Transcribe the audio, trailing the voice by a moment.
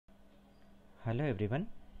Hello everyone.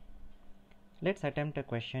 Let's attempt a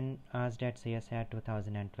question asked at CSIR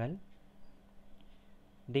 2012.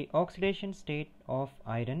 The oxidation state of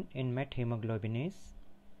iron in MetHemoglobin is.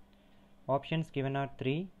 Options given are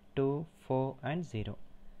 3, 2, 4 and 0.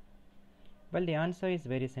 Well, the answer is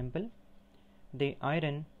very simple. The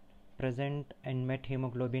iron present in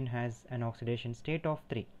MetHemoglobin has an oxidation state of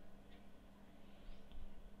 3.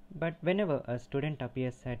 But whenever a student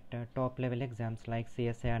appears at top level exams like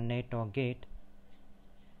CSIR, NET or GATE,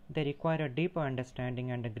 they require a deeper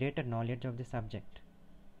understanding and a greater knowledge of the subject.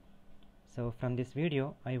 So from this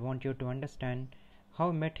video, I want you to understand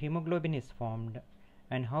how methemoglobin is formed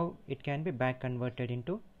and how it can be back converted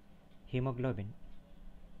into hemoglobin.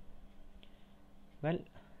 Well,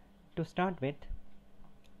 to start with,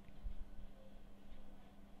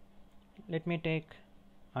 let me take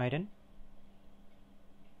iron.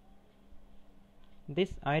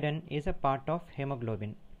 This iron is a part of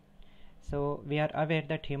hemoglobin. So we are aware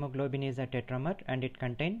that hemoglobin is a tetramer and it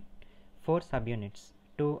contains 4 subunits,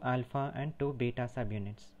 2 alpha and 2 beta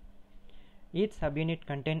subunits. Each subunit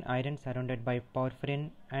contains iron surrounded by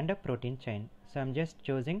porphyrin and a protein chain. So I am just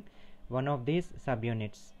choosing one of these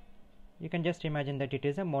subunits. You can just imagine that it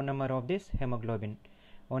is a monomer of this hemoglobin,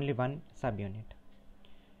 only one subunit.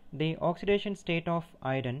 The oxidation state of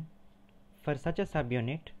iron for such a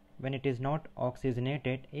subunit when it is not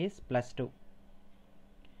oxygenated is +2.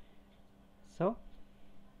 So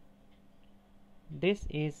this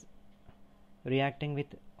is reacting with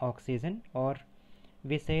oxygen, or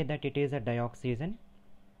we say that it is a dioxygen.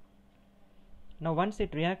 Now once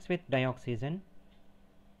it reacts with dioxygen,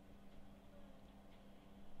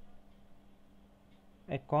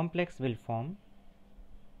 a complex will form.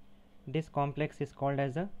 This complex is called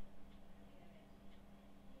as a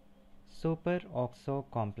superoxo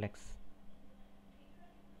complex.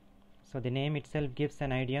 So the name itself gives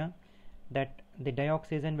an idea that the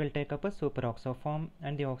dioxygen will take up a superoxo form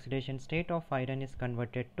and the oxidation state of iron is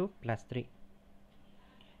converted to +3.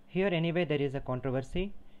 Here anyway there is a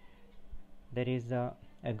controversy. There is a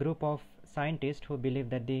group of scientists who believe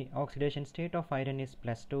that the oxidation state of iron is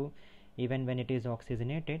 +2 even when it is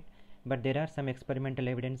oxygenated, but there are some experimental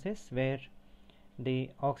evidences where the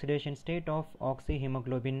oxidation state of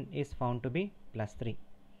oxyhemoglobin is found to be +3.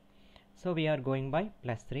 So we are going by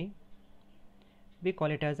 +3. We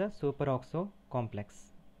call it as a superoxo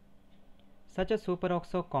complex. Such a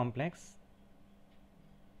superoxo complex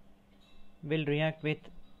will react with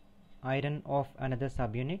iron of another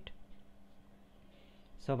subunit.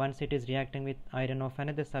 So once it is reacting with iron of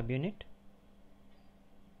another subunit,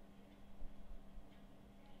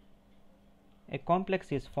 a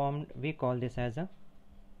complex is formed. We call this as a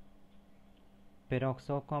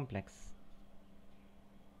peroxo complex.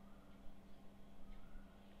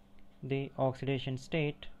 The oxidation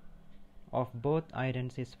state of both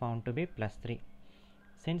irons is found to be +3.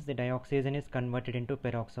 Since the dioxygen is converted into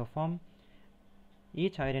peroxo form,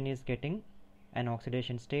 each iron is getting an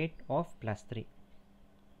oxidation state of +3.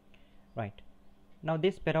 Right. Now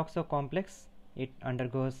this peroxo complex, it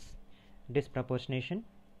undergoes disproportionation,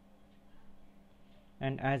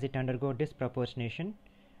 and as it undergoes disproportionation,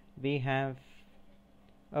 we have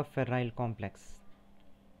a ferryle complex.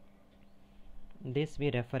 This we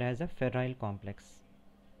refer as a ferryle complex.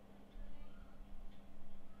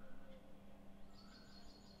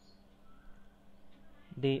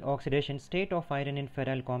 The oxidation state of iron in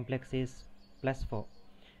ferryle complex is +4.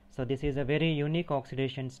 So this is a very unique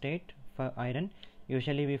oxidation state for iron.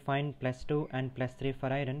 Usually we find +2 and +3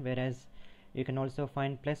 for iron, whereas you can also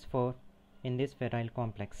find +4 in this ferryle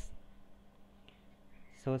complex.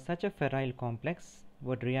 So such a ferryle complex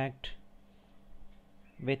would react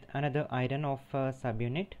with another iron of a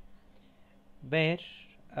subunit, where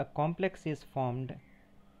a complex is formed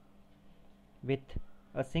with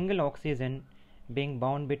a single oxygen being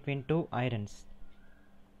bound between 2 irons,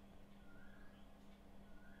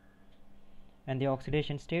 and the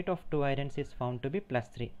oxidation state of 2 irons is found to be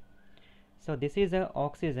 +3. So this is a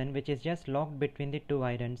oxygen which is just locked between the 2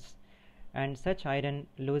 irons, and such iron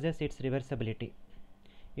loses its reversibility.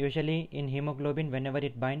 Usually in hemoglobin, whenever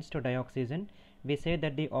it binds to dioxygen, we say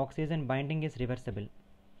that the oxygen binding is reversible.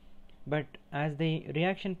 But as the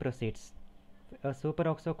reaction proceeds, a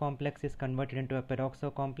superoxo complex is converted into a peroxo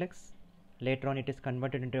complex. Later on it is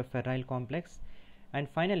converted into a ferryle complex, and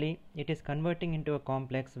finally it is converting into a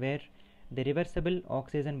complex where the reversible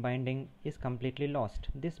oxygen binding is completely lost.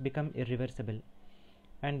 This becomes irreversible,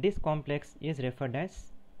 and this complex is referred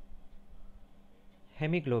as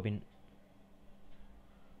hemoglobin.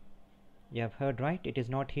 You have heard right, it is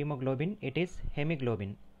not hemoglobin, it is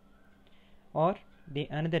hemoglobin, or the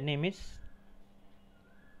another name is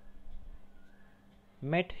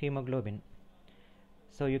MetHemoglobin.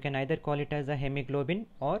 So you can either call it as a hemoglobin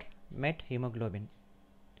or MetHemoglobin.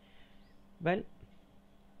 Well,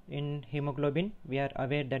 in hemoglobin we are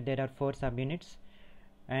aware that there are 4 subunits,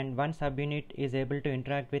 and one subunit is able to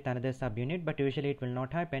interact with another subunit, but usually it will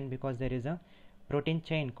not happen because there is a protein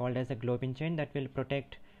chain called as a globin chain that will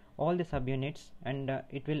protect all the subunits, and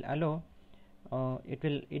it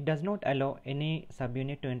does not allow any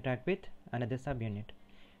subunit to interact with another subunit.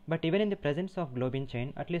 But even in the presence of globin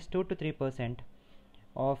chain, at least 2 to 3%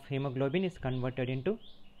 of hemoglobin is converted into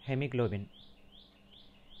hemoglobin,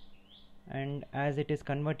 and as it is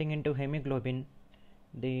converting into hemoglobin,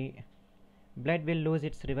 the blood will lose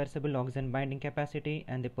its reversible oxygen binding capacity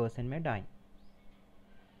and the person may die.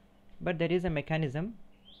 But there is a mechanism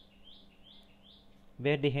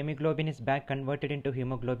where the hemoglobin is back converted into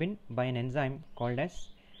hemoglobin by an enzyme called as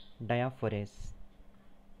diaphorease.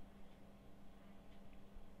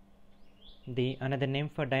 The another name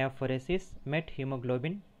for diaphorease is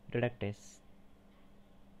methemoglobin reductase.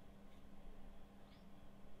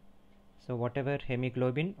 So whatever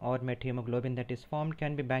hemoglobin or methemoglobin that is formed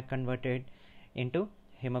can be back converted into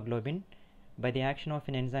hemoglobin by the action of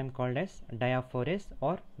an enzyme called as diaphorease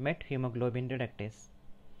or methemoglobin reductase.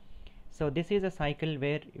 So this is a cycle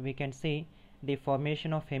where we can see the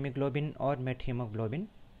formation of hemoglobin or methemoglobin.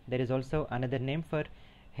 There is also another name for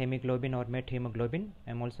hemoglobin or methemoglobin.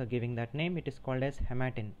 I am also giving that name. It is called as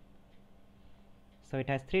hematin. So it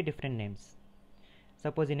has 3 different names.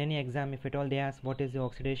 Suppose in any exam, if at all they ask what is the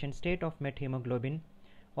oxidation state of methemoglobin,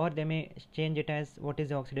 or they may change it as what is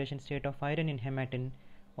the oxidation state of iron in hematin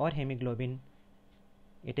or hemoglobin,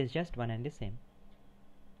 it is just one and the same,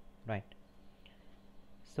 right?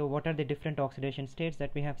 So what are the different oxidation states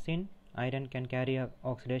that we have seen? Iron can carry a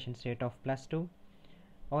oxidation state of +2,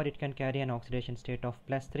 or it can carry an oxidation state of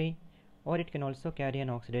 +3, or it can also carry an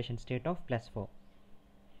oxidation state of +4.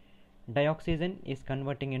 Dioxygen is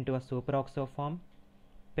converting into a superoxo form,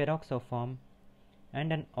 peroxo form,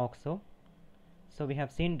 and an oxo. So we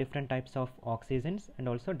have seen different types of oxygens and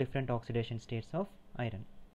also different oxidation states of iron.